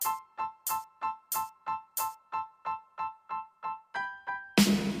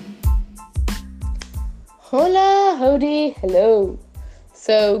Hola, howdy, hello.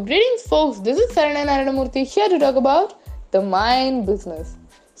 So, greetings, folks. This is Sarana Naranamurthy here to talk about the mind business.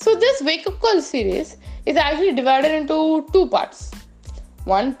 So, this wake up call series is actually divided into two parts.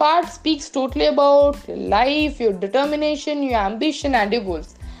 One part speaks totally about your life, your determination, your ambition, and your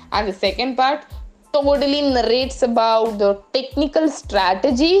goals. And the second part totally narrates about the technical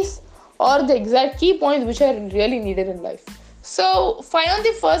strategies or the exact key points which are really needed in life. So, five on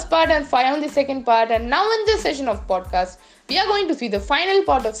the first part and five on the second part. And now, in this session of podcast, we are going to see the final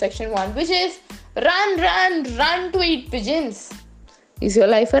part of section one, which is run, run, run to eat pigeons. Is your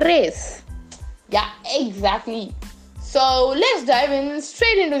life a race? Yeah, exactly. So let's dive in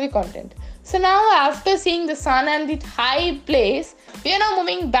straight into the content. So now after seeing the sun and the high place, we are now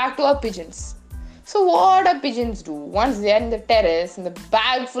moving back to our pigeons. So what do pigeons do? Once they are in the terrace, in the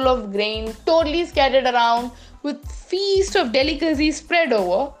bag full of grain, totally scattered around, with feast of delicacies spread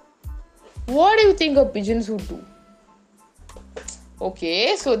over, what do you think of pigeons would do?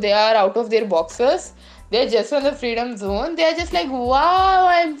 Okay, so they are out of their boxes. They're just on the freedom zone. They're just like, wow,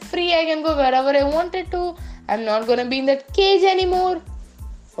 I'm free. I can go wherever I wanted to. I'm not gonna be in that cage anymore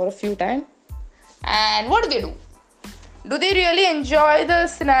for a few time. And what do? Do they really enjoy the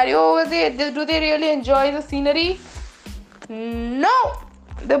scenario over there? Do they really enjoy the scenery? No.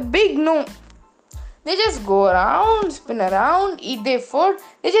 The big no. They just go around, spin around, eat their food.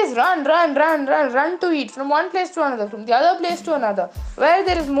 They just run to eat from one place to another, from the other place to another. Where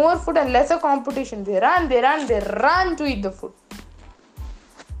there is more food and lesser competition, they run to eat the food.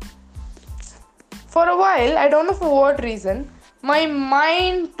 For a while, I don't know for what reason, my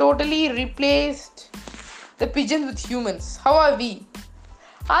mind totally replaced the pigeons with humans. How are we?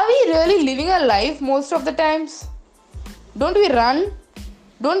 Are we really living a life most of the times? Don't we run?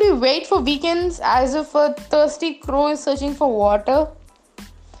 Don't we wait for weekends as if a thirsty crow is searching for water?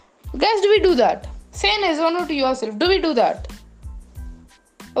 Guys, do we do that? Say an yes or no to yourself. Do we do that?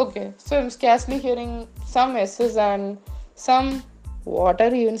 Okay, so I'm scarcely hearing some S's and some what are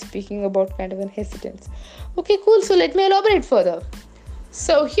you even speaking about kind of an hesitance. Okay, cool. So let me elaborate further.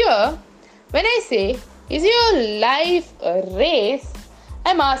 So here, when I say, is your life a race?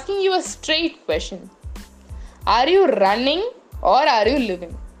 I'm asking you a straight question. Are you running or are you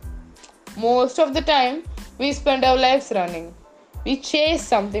living? Most of the time, we spend our lives running. We chase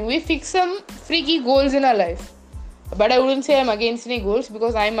something. We fix some freaky goals in our life. But I wouldn't say I'm against any goals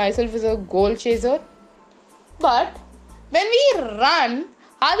because I myself is a goal chaser. But when we run,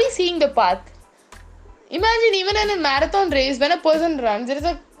 are we seeing the path? Imagine even in a marathon race, when a person runs, there is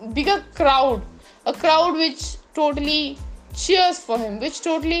a bigger crowd. A crowd which totally cheers for him, which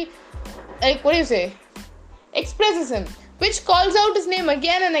totally, expresses him, which calls out his name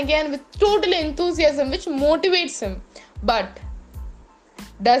again and again with total enthusiasm, which motivates him. But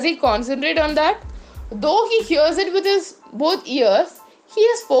does he concentrate on that? Though he hears it with his both ears,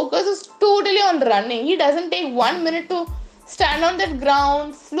 his focus is totally on running. He doesn't take 1 minute to stand on that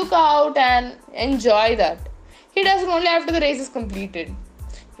ground, look out and enjoy that. He does it only after the race is completed.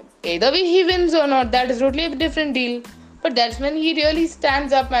 Either way he wins or not, that is totally a different deal. But that's when he really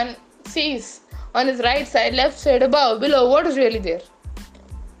stands up and sees on his right side, left side, above, below, what is really there.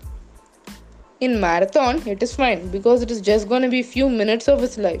 In marathon, it is fine because it is just going to be few minutes of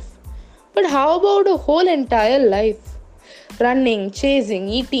his life. But how about a whole entire life? Running, chasing,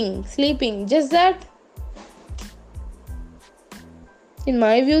 eating, sleeping, just that? In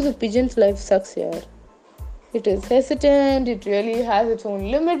my view, the pigeon's life sucks here. It is hesitant, it really has its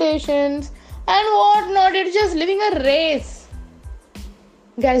own limitations, and whatnot. It's just living a race.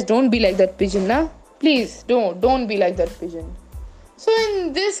 Guys, don't be like that pigeon, nah? Please, don't be like that pigeon. So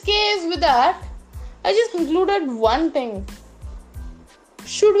in this case, with that, I just concluded one thing.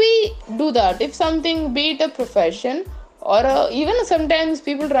 Should we do that? If something, be it a profession or even sometimes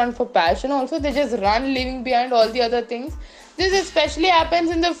people run for passion also, they just run leaving behind all the other things. This especially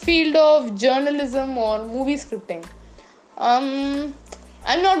happens in the field of journalism or movie scripting. I'm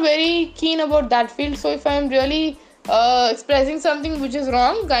not very keen about that field, so if I'm really expressing something which is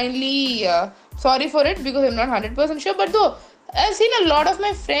wrong, kindly sorry for it because I'm not 100% sure. But though, I've seen a lot of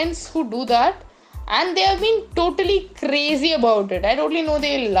my friends who do that and they have been totally crazy about it. I totally know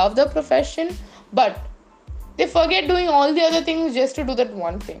they love the profession, but they forget doing all the other things just to do that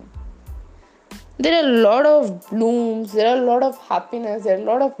one thing. There are a lot of blooms, there are a lot of happiness, there are a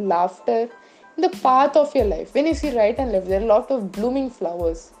lot of laughter in the path of your life. When you see right and left, there are a lot of blooming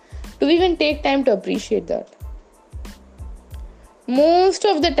flowers. Do we even take time to appreciate that? Most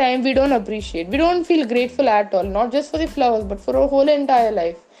of the time we don't appreciate. We don't feel grateful at all. Not just for the flowers, but for our whole entire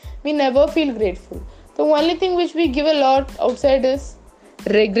life. We never feel grateful. The only thing which we give a lot outside is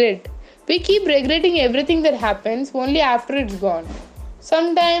regret. We keep regretting everything that happens only after it's gone.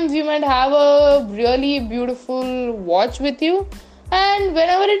 Sometimes you might have a really beautiful watch with you, and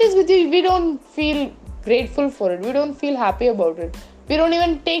whenever it is with you, we don't feel grateful for it. We don't feel happy about it. We don't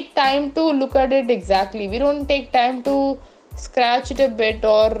even take time to look at it exactly. We don't take time to scratch it a bit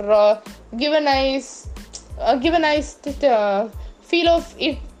or give a nice feel of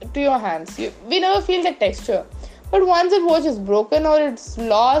it to your hands. We never feel the texture. But once a watch is broken or it's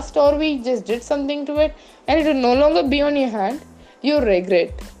lost or we just did something to it and it will no longer be on your hand, you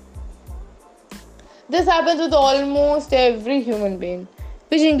regret. This happens with almost every human being,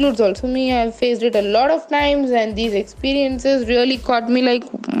 which includes also me. I've faced it a lot of times, and these experiences really caught me like,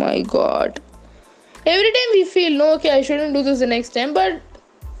 oh my god. Every time we feel, no, okay, I shouldn't do this the next time, but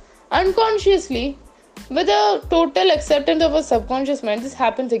unconsciously, with a total acceptance of a subconscious mind, this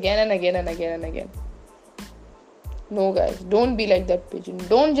happens again and again and again and again. No, guys, don't be like that pigeon.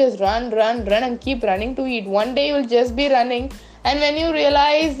 Don't just run, run, run and keep running to eat. One day you'll just be running, and when you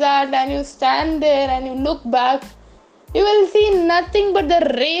realize that and you stand there and you look back, you will see nothing but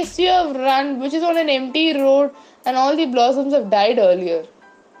the race you have run, which is on an empty road, and all the blossoms have died earlier.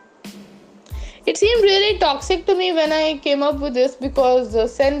 It seemed really toxic to me when I came up with this because the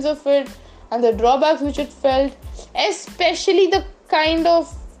sense of it and the drawbacks which it felt, especially the kind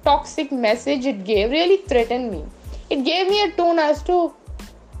of toxic message it gave, really threatened me. It gave me a tone as to,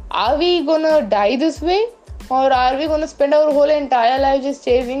 are we gonna die this way? Or are we gonna spend our whole entire life just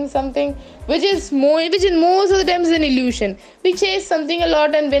chasing something which in most of the times is an illusion. We chase something a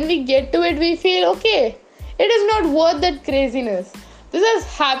lot, and when we get to it we feel okay, it is not worth that craziness. This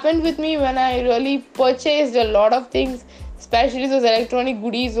has happened with me when I really purchased a lot of things, especially those electronic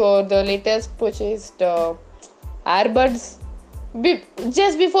goodies or the latest purchased earbuds.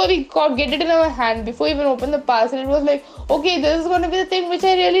 Just before we get it in our hand, before we even open the parcel, it was like, okay, this is going to be the thing which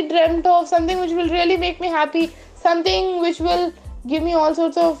I really dreamt of, something which will really make me happy, something which will give me all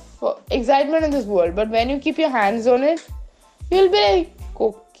sorts of excitement in this world. But when you keep your hands on it, you'll be like,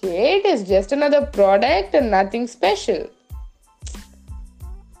 okay, it is just another product and nothing special.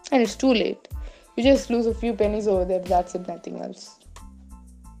 And it's too late. You just lose a few pennies over there, that's it, nothing else.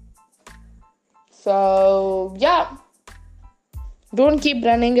 So, yeah. Don't keep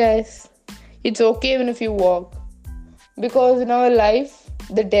running, guys. It's okay even if you walk. Because in our life,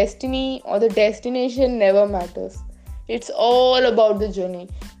 the destiny or the destination never matters. It's all about the journey.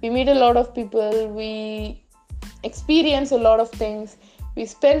 We meet a lot of people, we experience a lot of things, we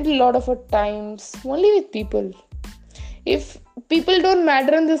spend a lot of our times only with people. If people don't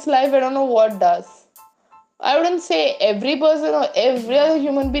matter in this life, I don't know what does. I wouldn't say every person or every other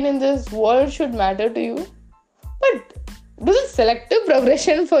human being in this world should matter to you. But do the selective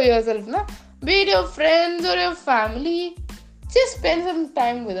progression for yourself, na? Be it your friends or your family. Just spend some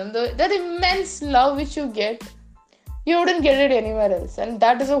time with them. That immense love which you get, you wouldn't get it anywhere else. And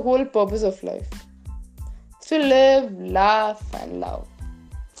that is the whole purpose of life. To live, laugh and love.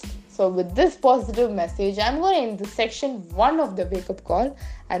 So with this positive message, I'm going to end the section 1 of the wake-up call.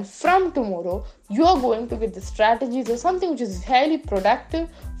 And from tomorrow, you are going to get the strategies or something which is highly productive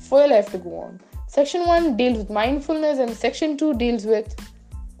for your life to go on. Section 1 deals with mindfulness and section 2 deals with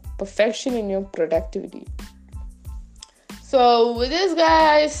perfection in your productivity. So with this,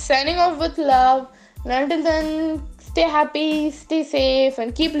 guys, signing off with love. And until then, stay happy, stay safe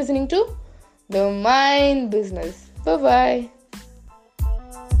and keep listening to The Mind Business. Bye-bye.